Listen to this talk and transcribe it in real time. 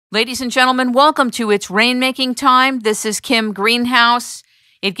Ladies and gentlemen, welcome to It's Rainmaking Time. This is Kim Greenhouse.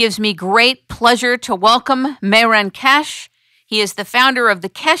 It gives me great pleasure to welcome Mehran Keshe. He is the founder of the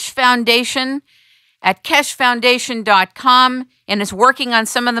Keshe Foundation at KesheFoundation.com and is working on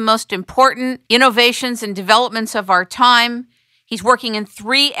some of the most important innovations and developments of our time. He's working in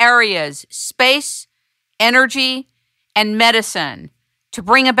 3 areas: space, energy, and medicine to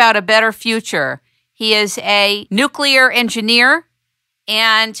bring about a better future. He is a nuclear engineer,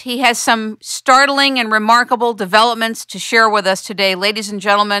 and he has some startling and remarkable developments to share with us today. Ladies and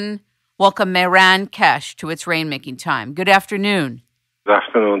gentlemen, welcome Mehran Keshe to It's Rainmaking Time. Good afternoon. Good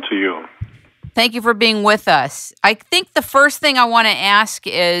afternoon to you. Thank you for being with us. I think the first thing I want to ask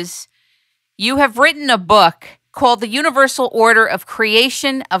is, you have written a book called The Universal Order of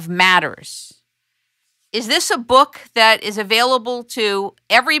Creation of Matters. Is this a book that is available to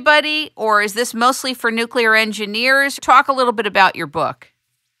everybody, or is this mostly for nuclear engineers? Talk a little bit about your book.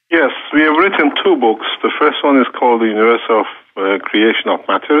 Yes, we have written 2 books. The first one is called The Universal Creation of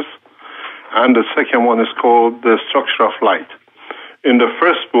Matters, and the second one is called The Structure of Light. In the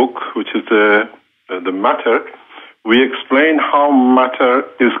first book, which is the matter, we explain how matter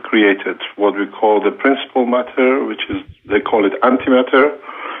is created, what we call the principal matter, which is, they call it antimatter,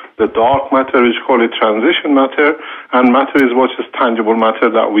 the dark matter, which call it transition matter, and matter is what is tangible matter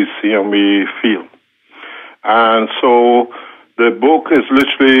that we see and we feel. And so the book is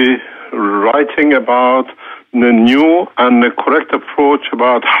literally writing about the new and the correct approach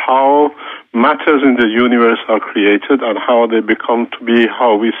about how matters in the universe are created and how they become to be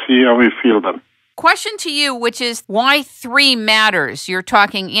how we see and we feel them. Question to you, which is, why 3 matters? You're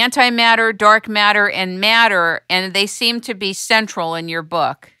talking antimatter, dark matter, and matter, and they seem to be central in your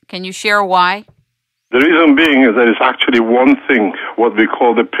book. Can you share why? The reason being is there is actually one thing, what we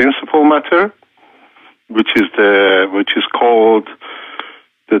call the principal matter, which is called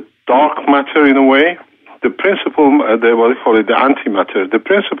the dark matter in a way. The principal, what we call it the antimatter. The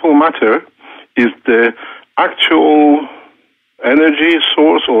principal matter is the actual energy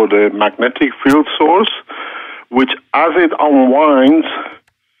source or the magnetic field source, which as it unwinds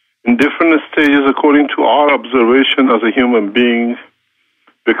in different stages according to our observation as a human being,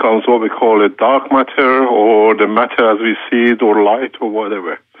 becomes what we call a dark matter or the matter as we see it or light or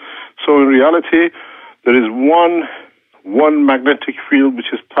whatever. So in reality, there is one magnetic field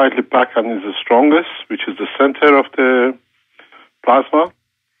which is tightly packed and is the strongest, which is the center of the plasma,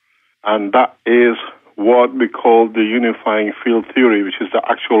 and that is what we call the unifying field theory, which is the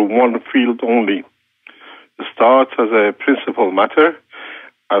actual one field only. It starts as a principal matter.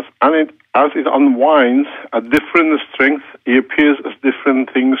 As it unwinds at different strengths, it appears as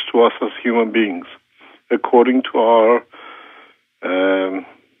different things to us as human beings, according to our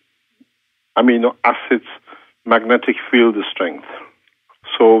amino acids magnetic field strength.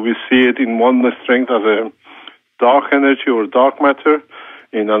 So we see it in one strength as a dark energy or dark matter.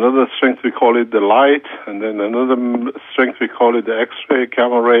 In another strength, we call it the light, and then another strength, we call it the X-ray,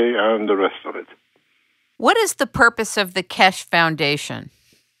 gamma ray, and the rest of it. What is the purpose of the Keshe Foundation?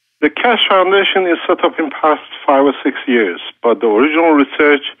 The Keshe Foundation is set up in past 5 or 6 years, but the original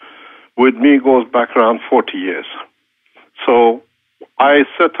research with me goes back around 40 years. So I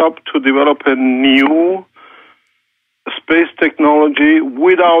set up to develop a new space technology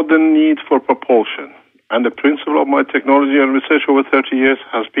without the need for propulsion. And the principle of my technology and research over 30 years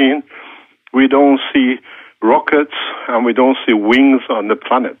has been, we don't see rockets and we don't see wings on the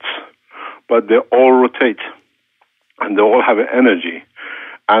planets, but they all rotate and they all have energy.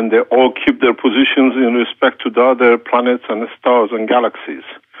 And they all keep their positions in respect to the other planets and the stars and galaxies.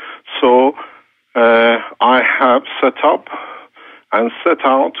 So I have set up and set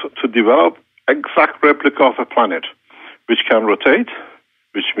out to develop exact replica of a planet, which can rotate,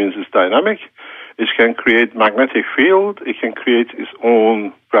 which means it's dynamic. It can create magnetic field. It can create its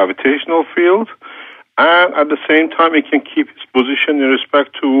own gravitational field. And at the same time, it can keep its position in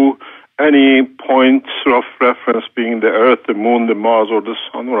respect to any points of reference being the Earth, the Moon, the Mars, or the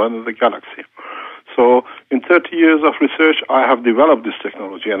Sun, or another galaxy. So in 30 years of research, I have developed this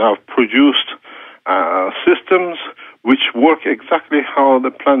technology, and I've produced systems which work exactly how the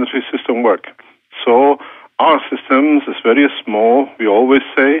planetary system works. So our systems is very small. We always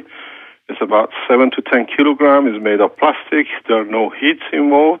say it's about 7 to 10 kilograms. It's made of plastic. There are no heats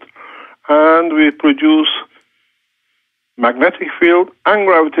involved. And we produce magnetic field and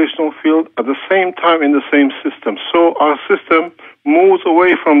gravitational field at the same time in the same system. So our system moves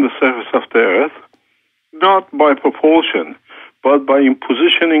away from the surface of the Earth, not by propulsion, but by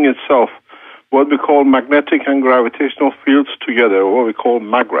positioning itself, what we call magnetic and gravitational fields together, what we call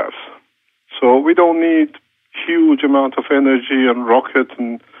magravs. So we don't need huge amount of energy and rocket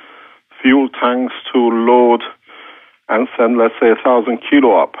and fuel tanks to load and send, let's say, 1,000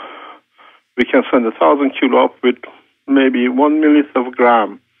 kilo up. We can send 1,000 kilo up with maybe 1/1,000,000th of a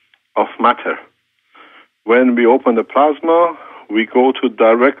gram of matter. When we open the plasma, we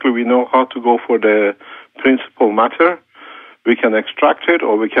know how to go for the principal matter. We can extract it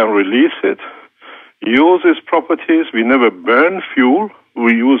or we can release it, use its properties. We never burn fuel.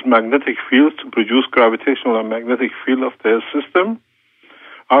 We use magnetic fields to produce gravitational and magnetic field of the system.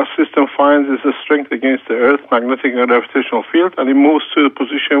 Our system finds its strength against the Earth's magnetic and gravitational field, and it moves to a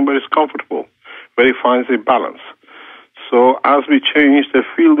position where it's comfortable, where it finds a balance. So as we change the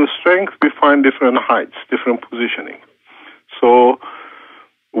field of strength, we find different heights, different positioning. So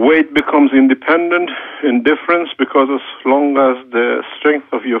weight becomes independent in difference because as long as the strength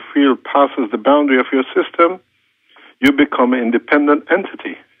of your field passes the boundary of your system, you become an independent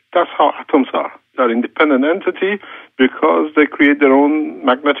entity. That's how atoms are. They're independent entity because they create their own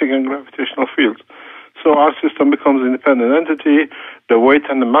magnetic and gravitational fields. So our system becomes an independent entity. The weight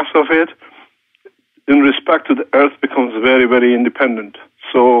and the mass of it, in respect to the Earth, becomes very, very independent.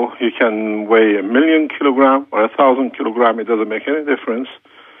 So you can weigh 1,000,000 kilogram or 1,000 kilogram. It doesn't make any difference.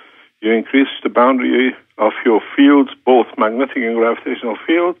 You increase the boundary of your fields, both magnetic and gravitational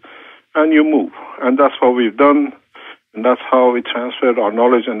field, and you move. And that's what we've done. And that's how we transferred our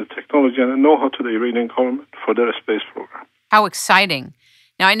knowledge and the technology and the know-how to the Iranian government for their space program. How exciting.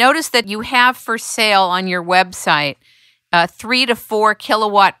 Now, I noticed that you have for sale on your website 3 to 4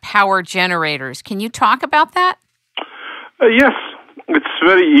 kilowatt power generators. Can you talk about that? Yes. It's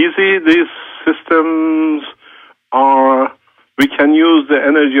very easy. These systems we can use the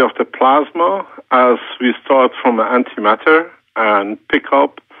energy of the plasma as we start from antimatter and pick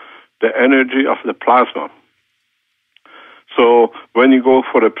up the energy of the plasma. So when you go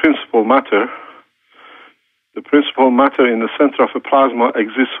for the principal matter in the center of the plasma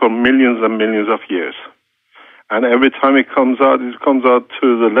exists for millions and millions of years. And every time it comes out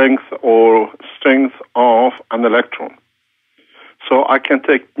to the length or strength of an electron. So I can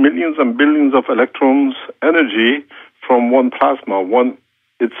take millions and billions of electrons energy from one plasma, one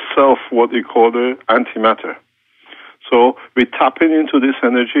itself what we call the antimatter. So we tap into this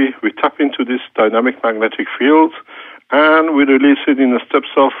energy, we tap into this dynamic magnetic field, and we release it in the steps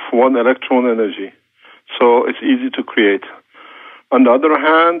of one electron energy. So it's easy to create. On the other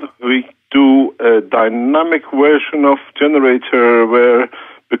hand, we do a dynamic version of generator where,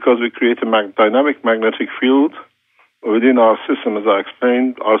 because we create a dynamic magnetic field within our system, as I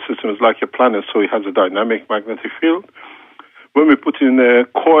explained, our system is like a planet, so it has a dynamic magnetic field. When we put in a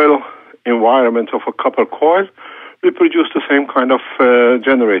coil environment of a copper coil, we produce the same kind of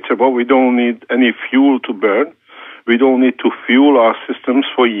generator, but we don't need any fuel to burn. We don't need to fuel our systems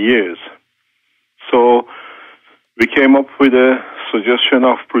for years. So we came up with a suggestion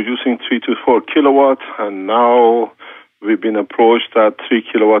of producing 3 to 4 kilowatts, and now we've been approached that 3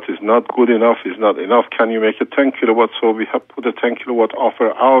 kilowatts is not good enough, is not enough. Can you make a 10 kilowatt? So we have put a 10 kilowatt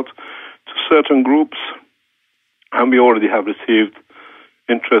offer out to certain groups, and we already have received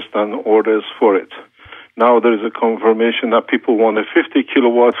interest and orders for it. Now there is a confirmation that people want a 50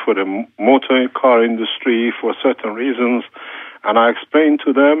 kilowatt for the motor car industry for certain reasons. And I explained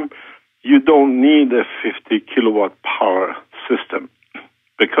to them, you don't need a 50 kilowatt power system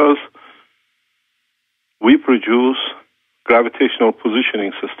because we produce gravitational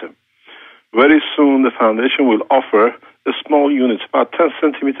positioning system. Very soon the foundation will offer a small unit, about 10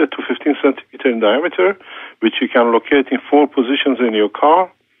 centimeter to 15 centimeter in diameter, which you can locate in 4 positions in your car.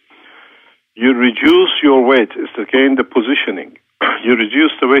 You reduce your weight, it's again the positioning. You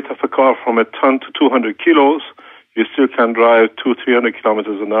reduce the weight of the car from a ton to 200 kilos, you still can drive 200-300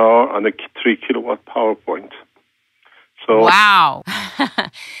 kilometers an hour on a 3 kilowatt power point. So wow.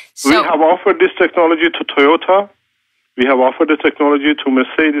 we have offered this technology to Toyota. We have offered the technology to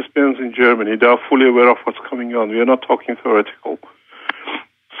Mercedes-Benz in Germany. They are fully aware of what's coming on. We are not talking theoretical.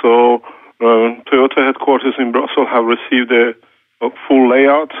 So Toyota headquarters in Brussels have received a full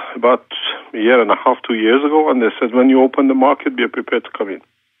layout about a year and a half, 2 years ago, and they said, when you open the market, be prepared to come in.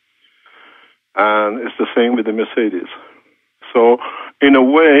 And it's the same with the Mercedes. So in a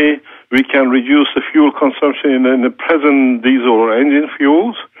way, we can reduce the fuel consumption in the present diesel or engine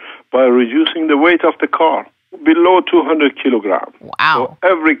fuels by reducing the weight of the car below 200 kilograms. Wow. So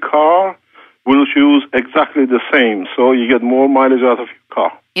every car will use exactly the same, so you get more mileage out of your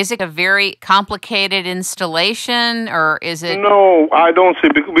car. Is it a very complicated installation, or is it? No, I don't see.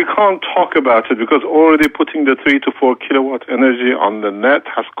 We can't talk about it because already putting the 3 to 4 kilowatt energy on the net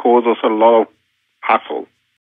has caused us a lot of hassle.